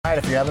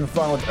right, if you're having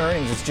fun with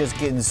earnings, it's just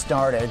getting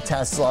started.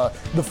 Tesla,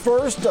 the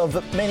first of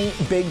many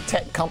big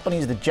tech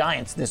companies, the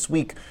giants this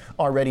week,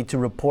 are ready to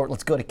report.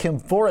 Let's go to Kim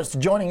Forrest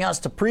joining us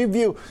to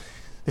preview,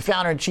 the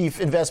founder and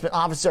chief investment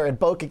officer at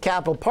Boca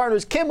Capital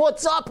Partners. Kim,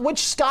 what's up? Which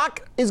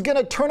stock is going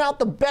to turn out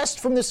the best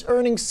from this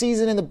earnings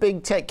season in the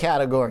big tech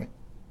category?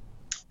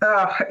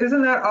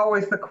 Isn't that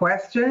always the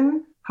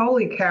question?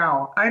 Holy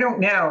cow. I don't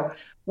know.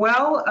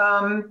 Well,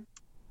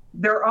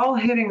 they're all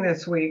hitting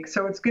this week,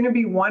 so it's going to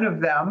be one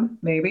of them,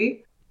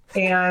 maybe.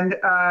 And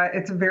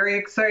it's a very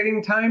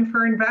exciting time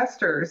for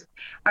investors.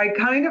 I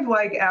kind of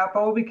like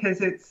Apple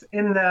because it's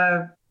in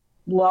the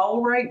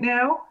lull right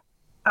now.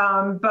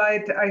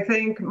 But I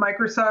think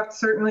Microsoft's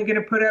certainly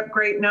going to put up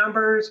great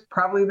numbers,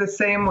 probably the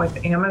same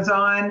with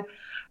Amazon.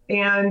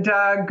 And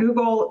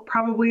Google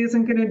probably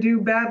isn't going to do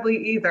badly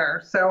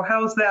either. So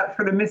how's that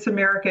for the Miss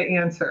America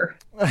answer?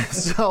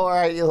 So, all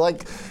right,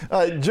 like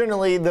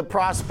generally the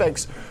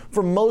prospects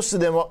for most of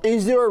them,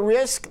 is there a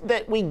risk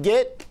that we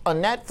get a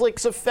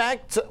Netflix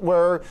effect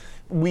where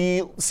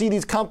we see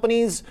these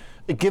companies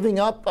giving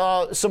up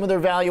some of their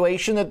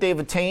valuation that they've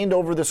attained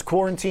over this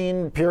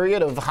quarantine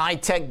period of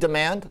high-tech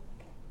demand?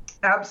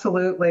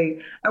 Absolutely.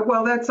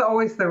 Well, that's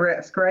always the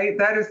risk, right?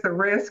 That is the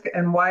risk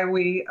and why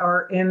we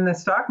are in the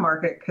stock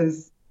market,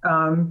 because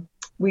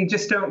we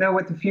just don't know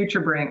what the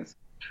future brings.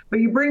 But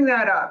you bring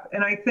that up,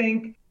 and I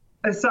think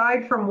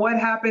aside from what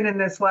happened in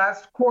this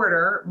last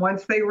quarter,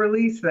 once they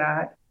release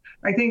that,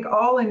 I think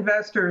all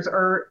investors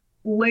are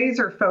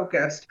laser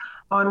focused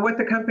on what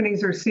the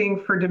companies are seeing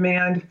for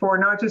demand for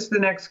not just the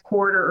next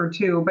quarter or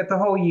two, but the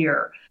whole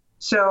year.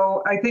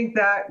 So I think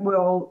that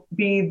will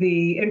be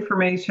the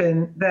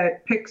information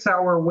that picks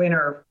our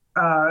winner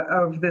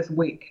of this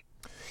week.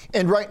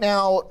 And right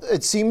now,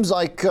 it seems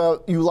like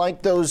you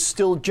like those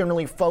still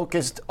generally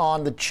focused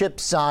on the chip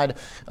side.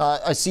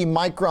 I see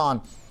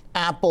Micron,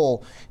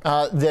 Apple,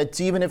 that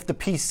even if the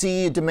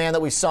PC demand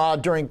that we saw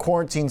during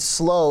quarantine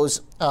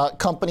slows,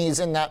 companies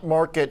in that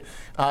market,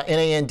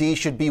 NAND,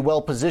 should be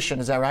well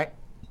positioned. Is that right?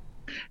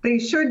 They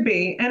should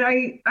be. And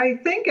I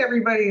think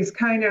everybody's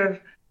kind of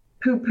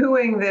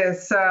poo-pooing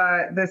this,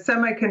 the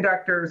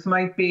semiconductors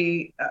might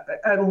be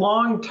a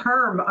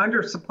long-term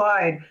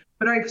undersupplied,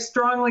 but I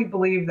strongly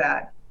believe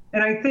that.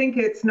 And I think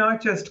it's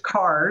not just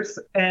cars,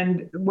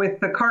 and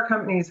with the car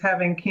companies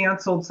having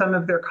canceled some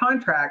of their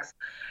contracts,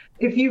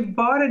 if you've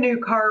bought a new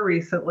car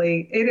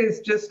recently, it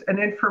is just an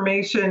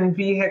information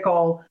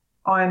vehicle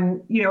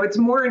on, it's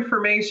more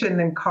information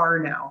than car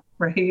now,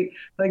 right?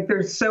 Like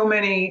there's so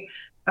many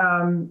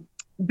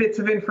bits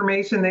of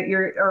information that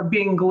are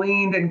being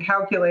gleaned and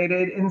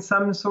calculated in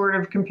some sort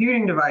of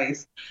computing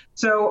device.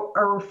 So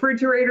our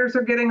refrigerators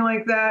are getting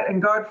like that,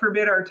 and God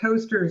forbid our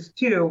toasters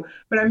too.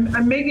 But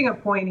I'm making a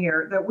point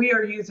here that we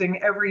are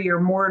using every year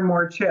more and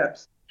more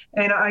chips.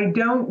 And I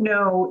don't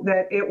know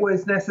that it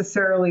was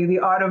necessarily the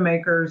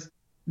automakers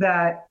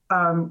that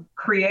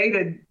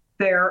created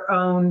their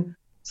own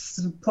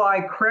supply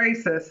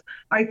crisis.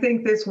 I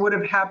think this would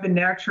have happened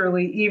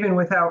naturally even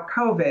without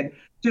COVID,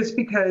 just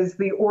because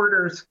the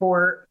orders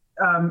for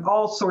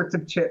all sorts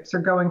of chips are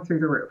going through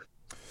the roof.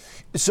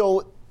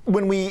 So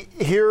when we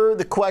hear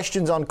the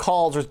questions on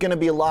calls, there's going to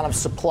be a lot of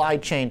supply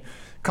chain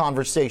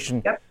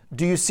conversation. Yep.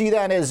 Do you see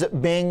that as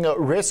being a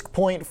risk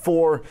point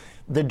for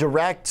the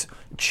direct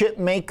chip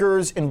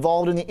makers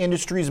involved in the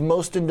industries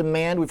most in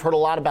demand? We've heard a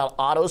lot about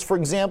autos, for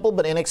example,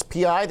 but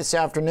NXPI this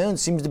afternoon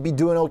seems to be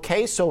doing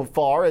okay so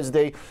far as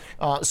they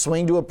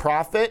swing to a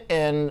profit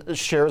and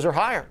shares are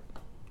higher.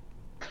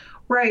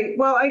 Right.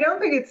 Well, I don't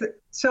think it's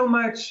so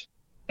much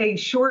a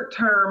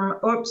short-term,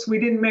 oops, we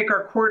didn't make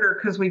our quarter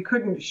because we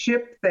couldn't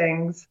ship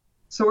things.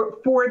 So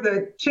for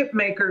the chip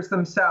makers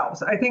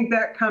themselves, I think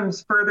that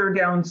comes further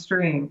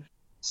downstream.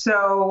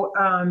 So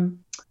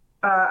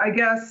I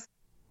guess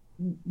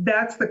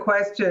that's the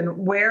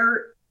question.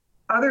 Where,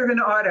 other than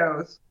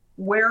autos,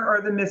 where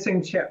are the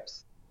missing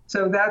chips?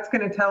 So that's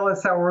going to tell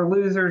us our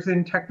losers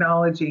in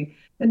technology.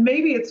 And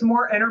maybe it's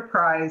more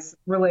enterprise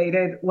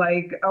related,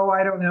 like,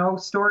 I don't know,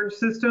 storage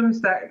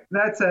systems.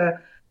 That's a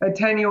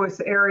tenuous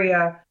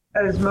area,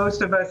 as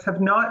most of us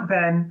have not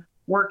been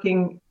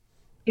working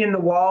in the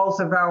walls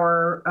of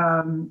our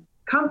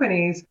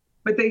companies,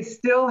 but they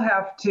still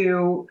have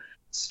to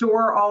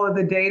store all of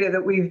the data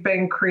that we've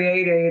been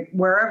created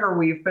wherever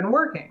we've been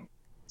working.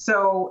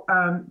 So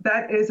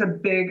that is a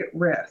big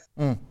risk.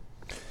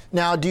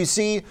 Now, do you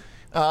see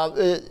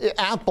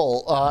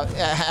Apple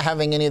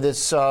having any of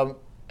this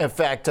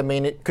effect? I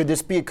mean, could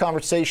this be a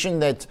conversation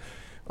that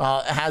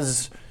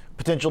has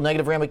potential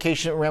negative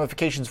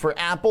ramifications for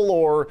Apple,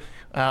 or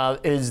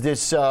is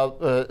this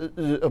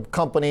a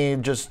company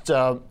just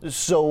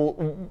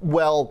so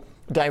well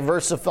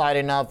diversified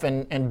enough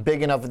and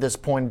big enough at this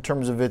point in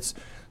terms of its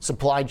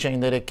supply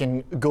chain that it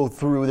can go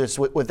through this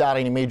without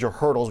any major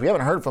hurdles? We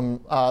haven't heard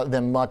from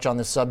them much on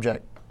this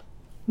subject.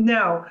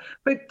 No,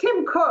 but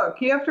Tim Cook,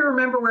 you have to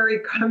remember where he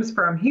comes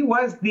from. He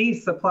was the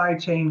supply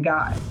chain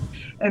guy.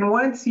 And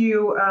once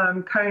you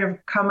kind of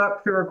come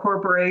up through a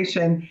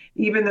corporation,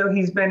 even though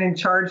he's been in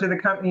charge of the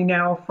company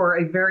now for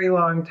a very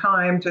long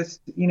time,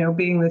 just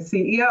being the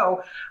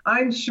CEO,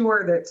 I'm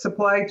sure that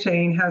supply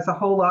chain has a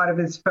whole lot of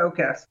his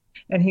focus,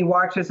 and he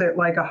watches it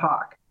like a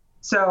hawk.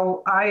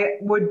 So I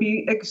would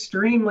be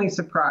extremely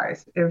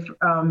surprised if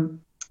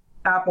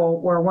Apple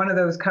were one of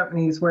those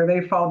companies where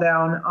they fall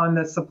down on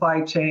the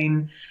supply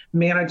chain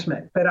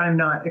management, but I'm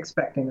not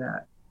expecting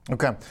that.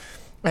 Okay.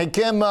 Hey,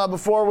 Kim,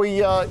 before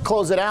we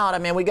close it out, I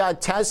mean, we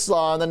got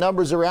Tesla and the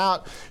numbers are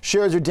out.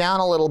 Shares are down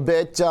a little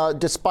bit,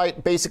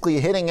 despite basically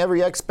hitting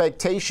every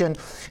expectation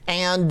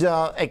and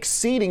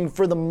exceeding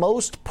for the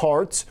most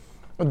part.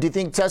 Do you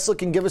think Tesla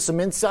can give us some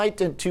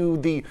insight into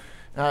the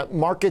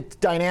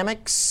market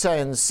dynamics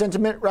and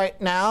sentiment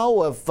right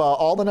now? If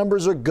all the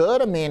numbers are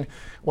good, I mean,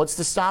 what's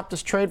to stop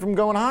this trade from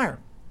going higher?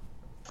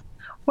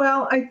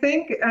 Well, I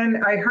think,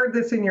 and I heard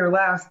this in your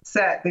last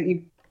set, that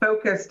you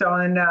focused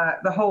on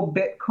the whole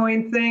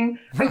Bitcoin thing.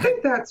 I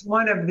think that's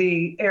one of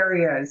the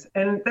areas,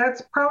 and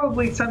that's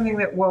probably something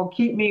that will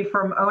keep me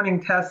from owning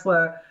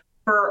Tesla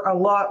for a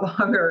lot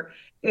longer,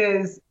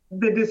 is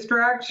the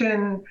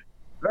distraction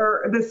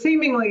or the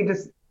seemingly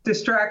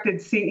distracted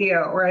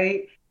CEO,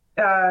 right?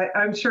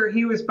 I'm sure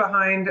he was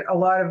behind a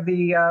lot of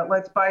the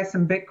let's buy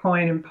some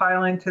Bitcoin and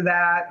pile into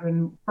that,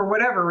 and for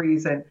whatever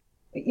reason.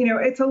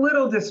 It's a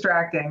little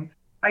distracting.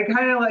 I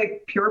kind of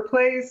like pure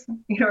plays.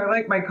 I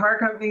like my car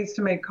companies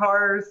to make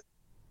cars.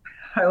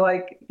 I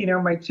like,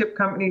 my chip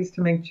companies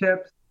to make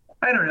chips.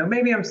 I don't know.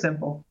 Maybe I'm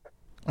simple.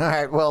 All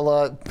right. Well,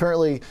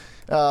 apparently,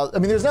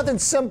 there's nothing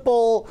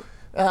simple.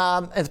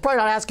 It's probably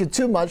not asking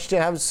too much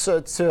to have a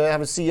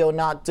CEO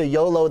not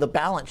YOLO the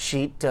balance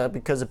sheet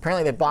because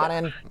apparently they bought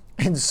in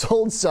and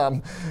sold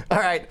some. All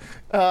right.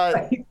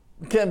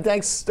 Kim,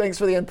 thanks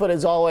for the input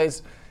as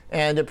always.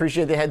 And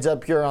appreciate the heads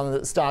up here on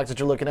the stocks that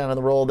you're looking at on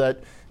the role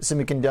that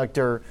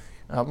semiconductor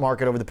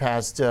market over the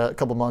past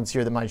couple months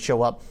here that might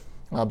show up.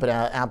 But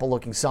Apple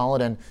looking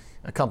solid and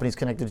companies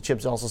connected to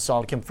chips also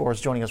solid. Kim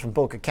Forrest joining us from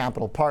Boca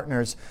Capital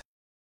Partners.